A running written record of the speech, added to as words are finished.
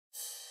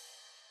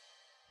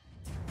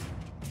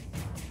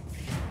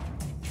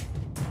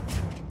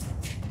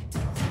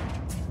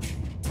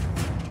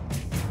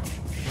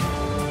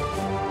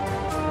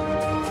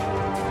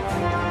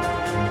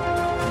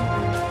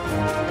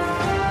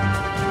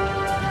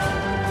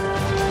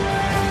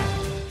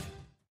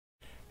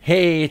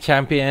Hey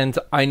champions,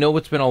 I know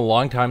it's been a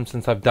long time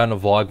since I've done a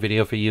vlog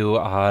video for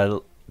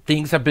you.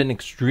 Things have been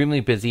extremely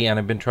busy and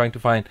I've been trying to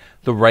find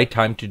the right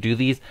time to do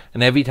these,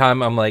 and every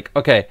time I'm like,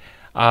 okay,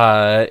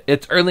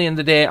 it's early in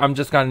the day, I'm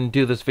just going to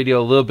do this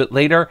video a little bit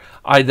later.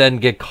 I then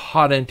get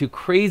caught into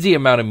crazy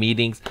amount of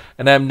meetings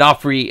and I'm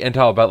not free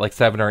until about like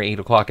 7 or 8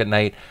 o'clock at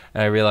night,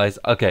 and I realize,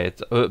 okay,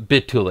 it's a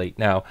bit too late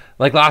now.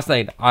 Like last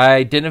night,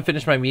 I didn't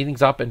finish my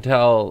meetings up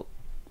until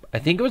I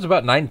think it was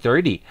about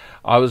 9:30.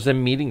 I was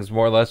in meetings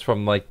more or less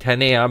from like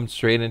 10 a.m.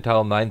 straight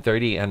until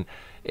 9:30, and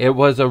it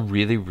was a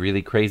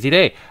really crazy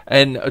day.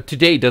 And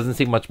today doesn't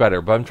seem much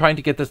better, but I'm trying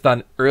to get this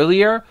done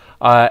earlier,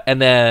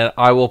 and then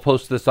I will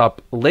post this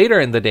up later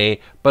in the day,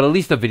 but at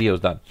least the video is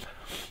done.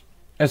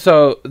 And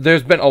so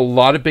there's been a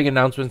lot of big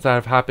announcements that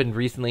have happened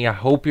recently. I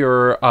hope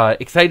you're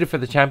excited for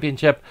the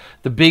championship.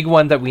 The big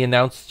one that we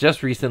announced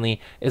just recently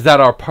is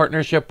that our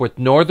partnership with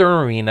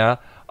Northern Arena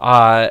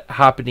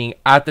happening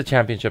at the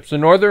championship. So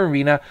Northern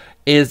Arena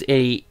is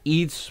a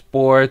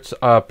esports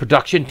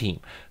production team.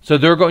 So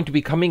they're going to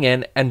be coming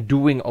in and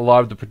doing a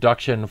lot of the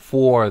production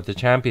for the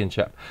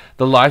championship.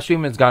 The live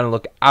stream is going to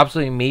look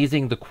absolutely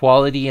amazing. The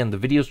quality and the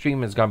video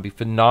stream is going to be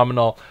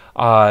phenomenal.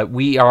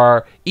 We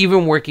are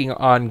even working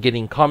on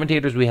getting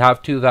commentators. We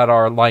have two that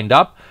are lined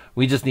up.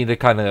 We just need to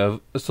kind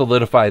of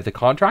solidify the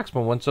contracts.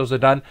 But once those are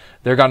done,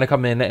 they're going to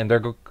come in and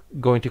they're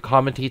going to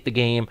commentate the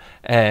game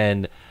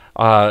and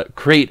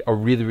create a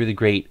really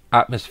great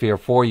atmosphere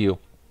for you.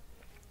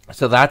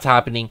 So that's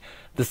happening.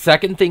 The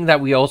second thing that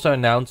we also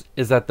announced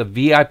is that the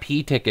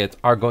VIP tickets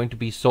are going to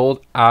be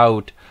sold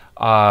out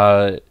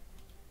by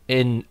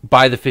the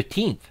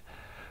 15th.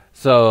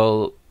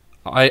 So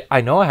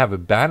I know I have a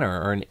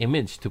banner or an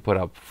image to put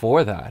up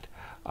for that.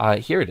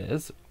 Here it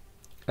is.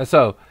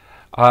 So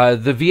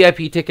the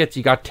VIP tickets,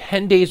 you got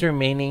 10 days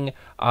remaining.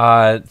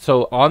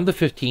 So on the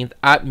 15th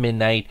at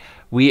midnight,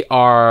 we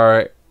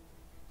are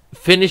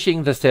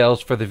finishing the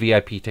sales for the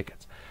VIP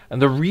tickets. And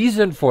the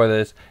reason for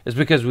this is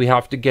because we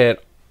have to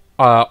get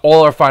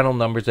all our final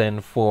numbers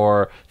in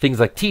for things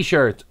like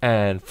t-shirts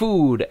and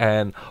food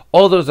and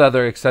all those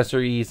other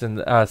accessories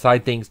and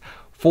side things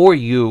for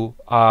you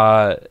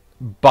by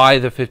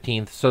the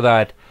 15th, so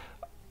that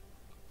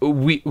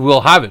we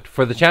will have it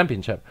for the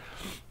championship.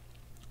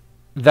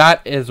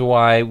 That is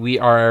why we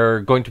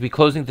are going to be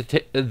closing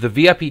the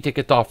VIP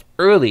tickets off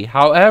early.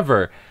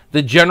 However,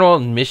 the general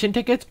admission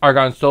tickets are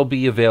going to still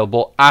be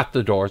available at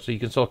the door, so you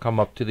can still come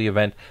up to the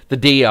event the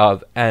day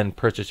of and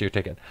purchase your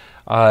ticket.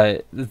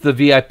 The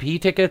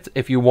VIP tickets,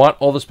 if you want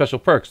all the special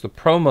perks, the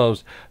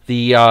promos,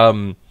 there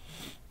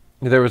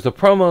was the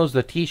promos,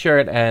 the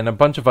t-shirt, and a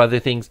bunch of other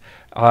things,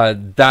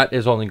 that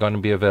is only going to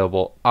be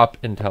available up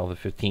until the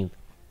 15th.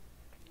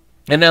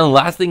 And then the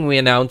last thing we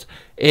announced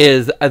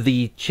is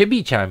the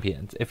Chibi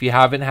Champions. If you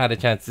haven't had a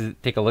chance to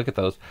take a look at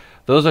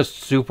those are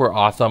super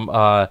awesome.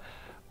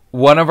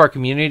 One of our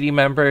community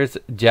members,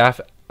 Jeff,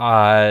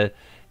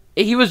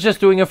 he was just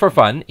doing it for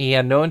fun. He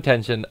had no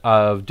intention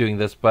of doing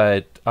this,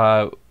 but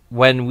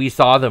when we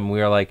saw them, we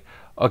were like,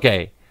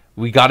 okay,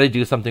 we got to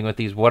do something with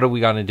these. What are we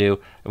going to do?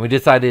 And we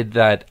decided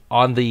that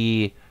on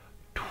the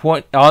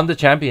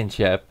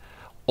championship,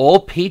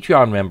 all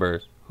Patreon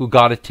members who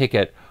got a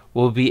ticket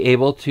will be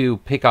able to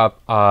pick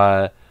up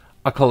a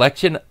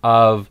collection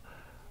of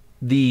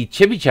the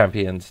Chibi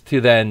Champions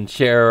to then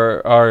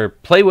share or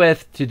play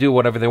with, to do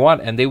whatever they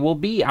want, and they will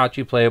be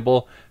actually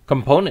playable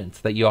components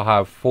that you'll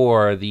have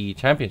for the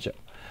championship.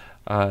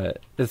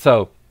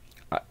 So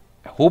I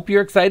hope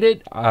you're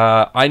excited.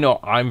 I know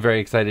I'm very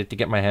excited to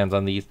get my hands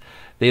on these.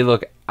 They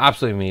look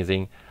absolutely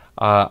amazing.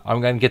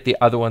 I'm going to get the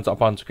other ones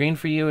up on screen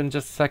for you in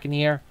just a second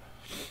here.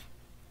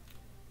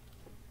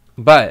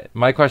 But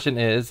my question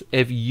is,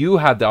 if you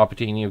had the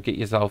opportunity to get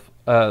yourself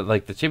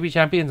like the Chibi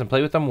Champions and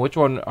play with them, which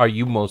one are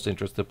you most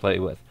interested to play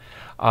with?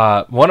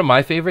 One of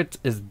my favorites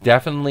is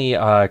definitely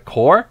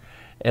Core.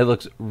 It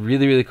looks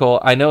really cool.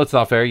 I know it's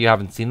not fair, you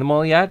haven't seen them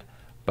all yet,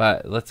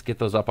 but let's get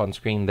those up on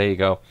screen. There you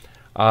go.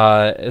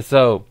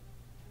 So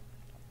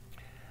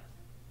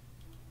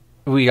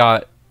we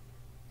got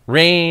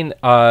Rain.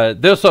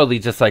 They'll slowly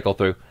just cycle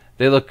through.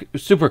 They look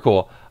super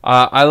cool.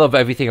 I love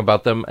everything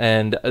about them,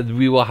 and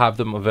we will have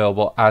them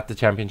available at the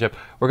championship.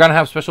 We're going to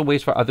have special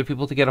ways for other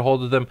people to get a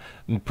hold of them,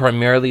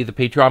 primarily the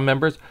Patreon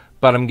members,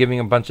 but I'm giving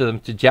a bunch of them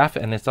to Jeff,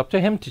 and it's up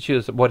to him to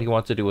choose what he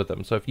wants to do with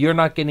them. So if you're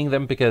not getting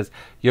them because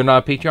you're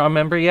not a Patreon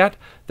member yet,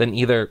 then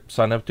either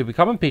sign up to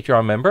become a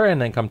Patreon member and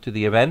then come to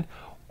the event,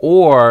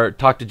 or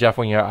talk to Jeff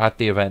when you're at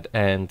the event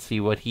and see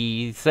what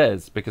he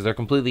says, because they're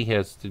completely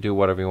his to do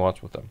whatever he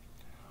wants with them.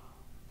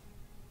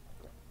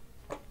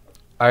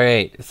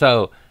 Alright,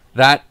 so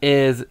that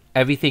is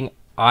everything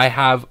I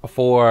have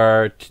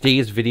for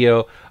today's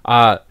video.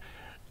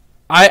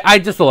 I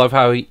just love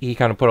how he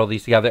kind of put all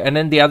these together. And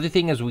then the other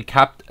thing is we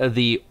kept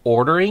the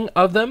ordering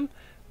of them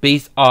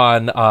based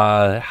on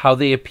how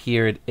they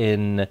appeared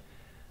in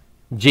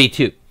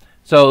J2.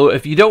 So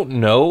if you don't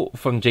know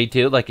from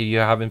J2, like if you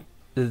haven't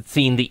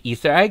seen the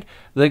Easter egg,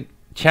 the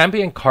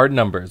champion card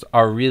numbers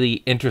are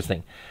really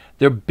interesting.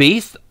 They're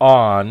based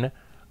on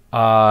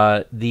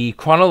the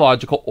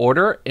chronological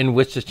order in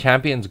which the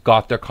champions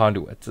got their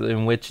conduits,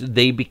 in which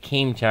they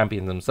became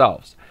champions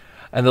themselves.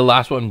 And the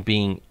last one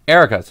being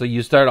Erica. So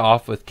you start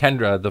off with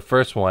Kendra, the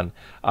first one,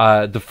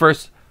 the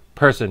first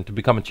person to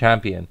become a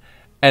champion,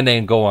 and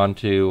then go on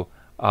to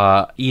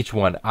each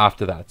one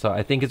after that. So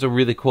I think it's a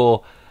really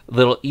cool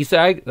little Easter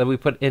egg that we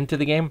put into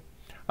the game.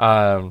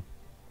 I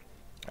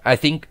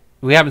think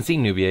we haven't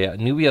seen Nubia yet.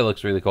 Nubia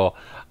looks really cool.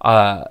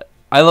 I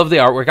love the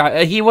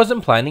artwork. He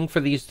wasn't planning for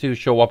these to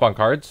show up on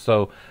cards,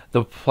 so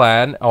the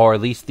plan, or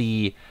at least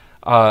the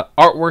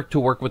artwork to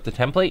work with the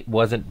template,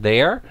 wasn't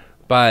there.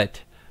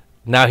 But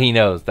now he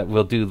knows that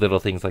we'll do little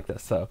things like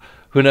this. So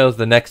who knows,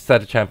 the next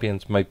set of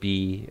champions might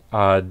be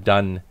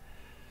done.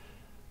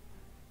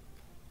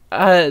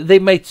 They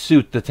might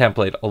suit the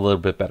template a little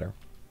bit better.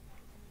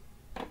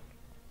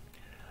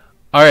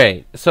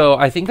 Alright, so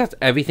I think that's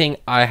everything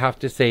I have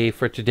to say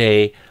for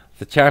today.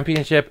 The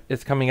championship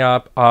is coming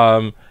up.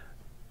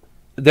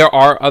 There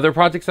are other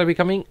projects that will be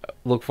coming.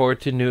 Look forward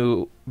to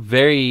new,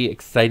 very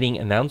exciting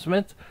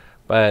announcements.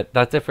 But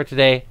that's it for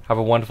today. Have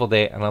a wonderful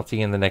day, and I'll see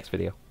you in the next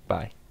video.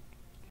 Bye.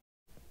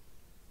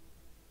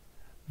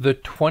 The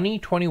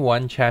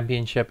 2021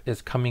 championship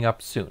is coming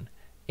up soon.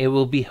 It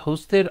will be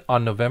hosted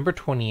on November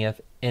 20th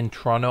in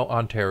Toronto,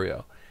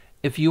 Ontario.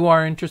 If you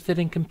are interested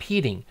in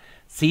competing,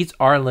 seats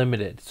are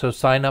limited, so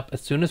sign up as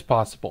soon as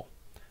possible.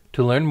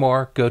 To learn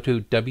more, go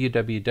to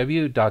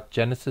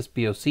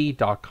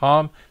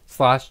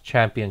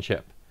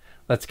www.genesisboc.com/championship.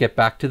 Let's get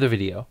back to the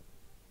video.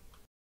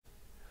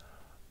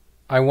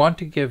 I want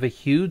to give a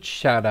huge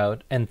shout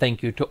out and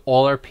thank you to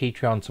all our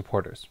Patreon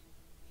supporters.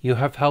 You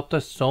have helped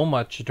us so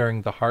much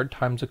during the hard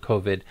times of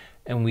COVID,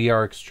 and we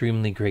are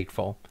extremely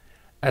grateful.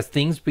 As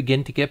things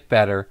begin to get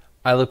better,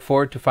 I look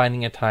forward to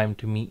finding a time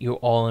to meet you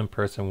all in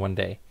person one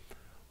day,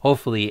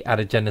 hopefully at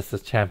a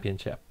Genesis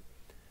Championship.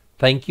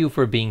 Thank you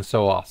for being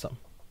so awesome.